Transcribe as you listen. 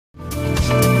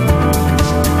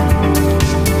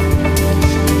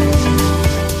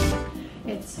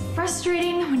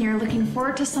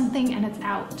something and it's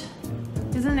out.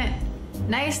 Isn't it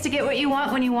nice to get what you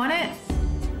want when you want it?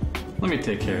 Let me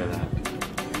take care of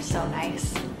that. You're so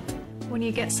nice. When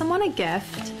you get someone a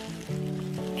gift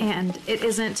and it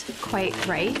isn't quite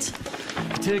right,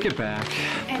 Take it back.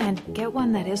 and get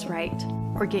one that is right,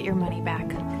 or get your money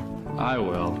back. I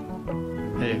will.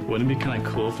 Hey, wouldn't it be kind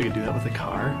of cool if we could do that with a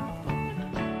car?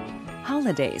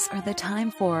 Holidays are the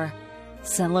time for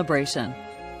celebration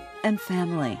and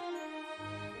family.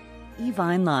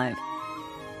 Evine Live.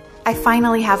 I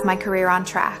finally have my career on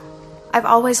track. I've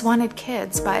always wanted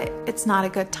kids, but it's not a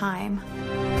good time.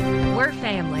 We're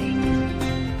family.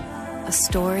 A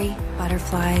story,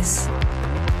 butterflies,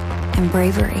 and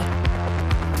bravery.